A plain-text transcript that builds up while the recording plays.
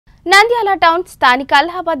Nandyal town స్థానిక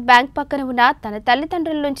Allahabad bank పక్కన ఉన్న తన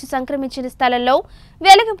తల్లిదండ్రుల నుంచి సంక్రమించిన స్థలంలో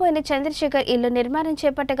వెలిగిపోయిన చంద్రశేఖర్ ఇల్లు నిర్మాణం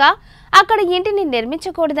చేపట్టగా అక్కడ ఇంటిని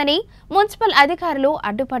నిర్మించకూడదని మున్సిపల్ అధికారులు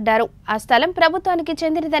అడ్డుపడ్డారు. ఆ స్థలం ప్రభుత్వానికి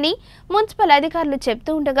చెందినదని మున్సిపల్ అధికారులు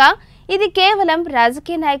చెప్తూ ఉండగా ఇది కేవలం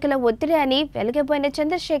రాజకీయ నాయకుల ఒత్తిడి అని వెలిగిపోయిన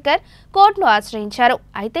చంద్రశేఖర్ కోర్టును ఆశ్రయించారు.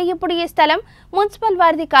 అయితే ఇప్పుడు ఈ స్థలం మున్సిపల్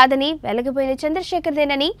వారిది కాదని వెలిగిపోయిన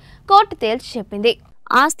చంద్రశేఖర్దేనని కోర్టు తేల్చి చెప్పింది.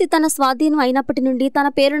 ఆస్తి తన స్వాధీనం అయినప్పటి నుండి తన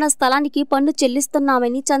పేరున స్థలానికి పన్ను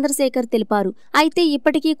చెల్లిస్తున్నామని చంద్రశేఖర్ తెలిపారు. అయితే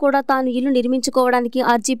ఇప్పటికీ కూడా తాను ఇల్లు నిర్మించుకోవడానికి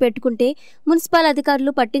అర్జీ పెట్టుకుంటే మున్సిపల్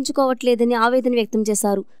అధికారులు పట్టించుకోవట్లేదని ఆవేదన వ్యక్తం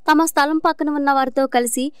చేశారు. తమ స్థలం పక్కన ఉన్న వారితో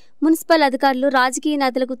కలిసి మున్సిపల్ అధికారులు రాజకీయ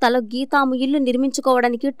నేతలకు తలొగ్గి తాము ఇల్లు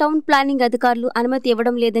నిర్మించుకోవడానికి టౌన్ ప్లానింగ్ అధికారులు అనుమతి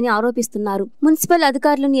ఇవ్వడం లేదని ఆరోపిస్తున్నారు. మున్సిపల్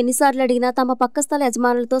అధికారులను ఎన్నిసార్లు అడిగినా తమ పక్క స్థల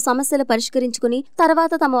యజమానులతో సమస్యలు పరిష్కరించుకుని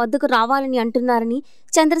తర్వాత తమ వద్దకు రావాలని అంటున్నారని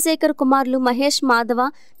చంద్రశేఖర్ కుమారులు మహేష్, మాధవ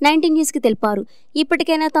 19 న్యూస్ కి తెలిపారు.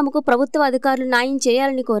 ఇప్పటికైనా తమకు ప్రభుత్వ అధికారులు న్యాయం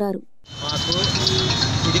చేయాలని కోరారు. మాకు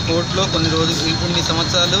ఇది కోర్టులో కొన్ని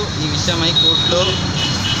సంవత్సరాలు ఈ విషయమై కోర్టులో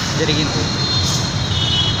జరిగింది.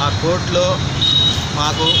 ఆ కోర్టులో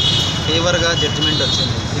మాకు ఫేవర్గా జడ్జిమెంట్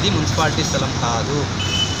వచ్చింది. ఇది మున్సిపాలిటీ స్థలం కాదు,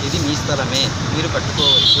 ఇది మీ స్థలమే, మీరు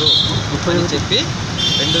కట్టుకోవచ్చు అని చెప్పి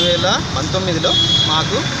 2019లో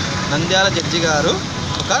మాకు నంద్యాల జడ్జి గారు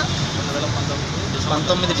ఒక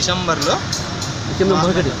 19 డిసెంబర్లో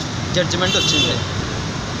జడ్జిమెంట్ వచ్చింది.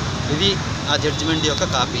 ఇది ఆ జడ్జిమెంట్ యొక్క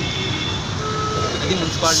కాపీ. ఇది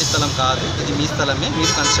మున్సిపాలిటీ స్థలం కాదు, ఇది మీ స్థలమే,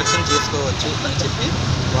 మీరు కన్స్ట్రక్షన్ చేసుకోవచ్చు అని చెప్పి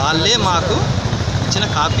వాళ్ళే మాకు ఇచ్చిన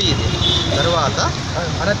కాపీ ఇది.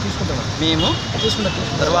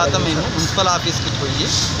 తర్వాత మేము మున్సిపల్ ఆఫీస్కి పోయి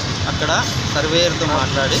అక్కడ సర్వేయర్తో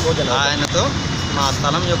మాట్లాడి ఆయనతో మా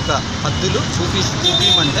స్థలం యొక్క హద్దులు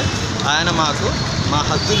చూపించమంటే ఆయన మాకు మా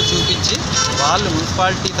హద్దులు చూపించి వాళ్ళు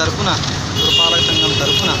మున్సిపాలిటీ తరఫున పురపాలక సంఘం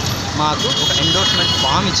తరఫున మాకు ఒక ఎండోర్స్మెంట్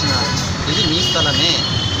ఫామ్ ఇచ్చినారు. ఇది మీ స్థలమే,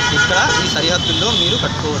 ఇక్కడ ఈ సరిహద్దుల్లో మీరు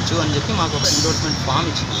కట్టుకోవచ్చు అని చెప్పి మాకు ఒక ఎండోర్స్మెంట్ ఫామ్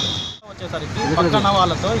ఇచ్చినారు. వచ్చేసరికి పక్కన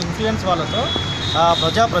వాళ్ళతో ఇన్ఫ్లుయెన్స్ వాళ్ళతో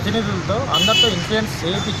ప్రజాప్రతినిధులతో అందరితో ఇన్ఫ్లుయెన్స్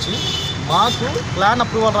చేయించి మాకు ప్లాన్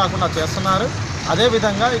అప్రూవల్ రాకుండా చేస్తున్నారు.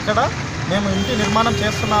 అదేవిధంగా ఇక్కడ మేము ఇంటి నిర్మాణం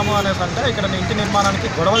చేస్తున్నాము అనేసి అంటే ఇక్కడ ఇంటి నిర్మాణానికి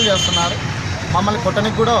గొడవలు చేస్తున్నారు, మమ్మల్ని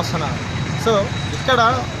కొట్టడానికి కూడా వస్తున్నారు. సో ఇక్కడ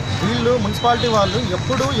వీళ్ళు మున్సిపాలిటీ వాళ్ళు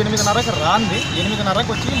ఎప్పుడు 8:30కి రాంది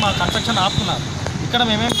 8:30కి వచ్చి మా కన్స్ట్రక్షన్ ఆపుతున్నారు. ఇక్కడ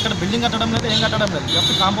ఇక్కడ బిల్డింగ్ కట్టడం లేదు, ఏం కట్టడం లేదు,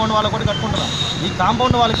 జస్ట్ కాంపౌండ్ వాళ్ళు కూడా కట్టుకుంటున్నారు. ఈ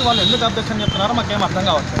కాంపౌండ్ వాళ్ళకి వాళ్ళు ఎందుకు అబ్జెక్షన్ చెప్తున్నారో మాకేం అర్థం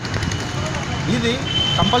కావట్లేదు. ఇది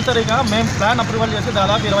కంపల్సరీగా మేము ప్లాన్ అప్రూవల్ చేసి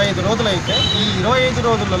దాదాపు 25 రోజులు అయితే ఈ 25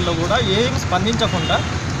 రోజులలో కూడా ఏం స్పందించకుండా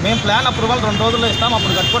మేము ప్లాన్ అప్రూవల్ 2 రోజుల్లో ఇస్తాం,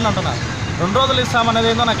 అప్పుడు కట్టుకోండి అంటున్నారు. 2 రోజులు ఇస్తామనేది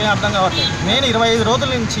ఏందో నాకేం అర్థం కావట్లేదు. నేను 25 రోజుల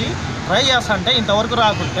నుంచి ట్రై చేస్తా అంటే ఇంతవరకు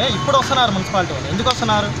రాకుంటే ఇప్పుడు వస్తున్నారు మున్సిపాలిటీ వాళ్ళు. ఎందుకు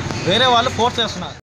వస్తున్నారు? వేరే వాళ్ళు ఫోర్స్ చేస్తున్నారు.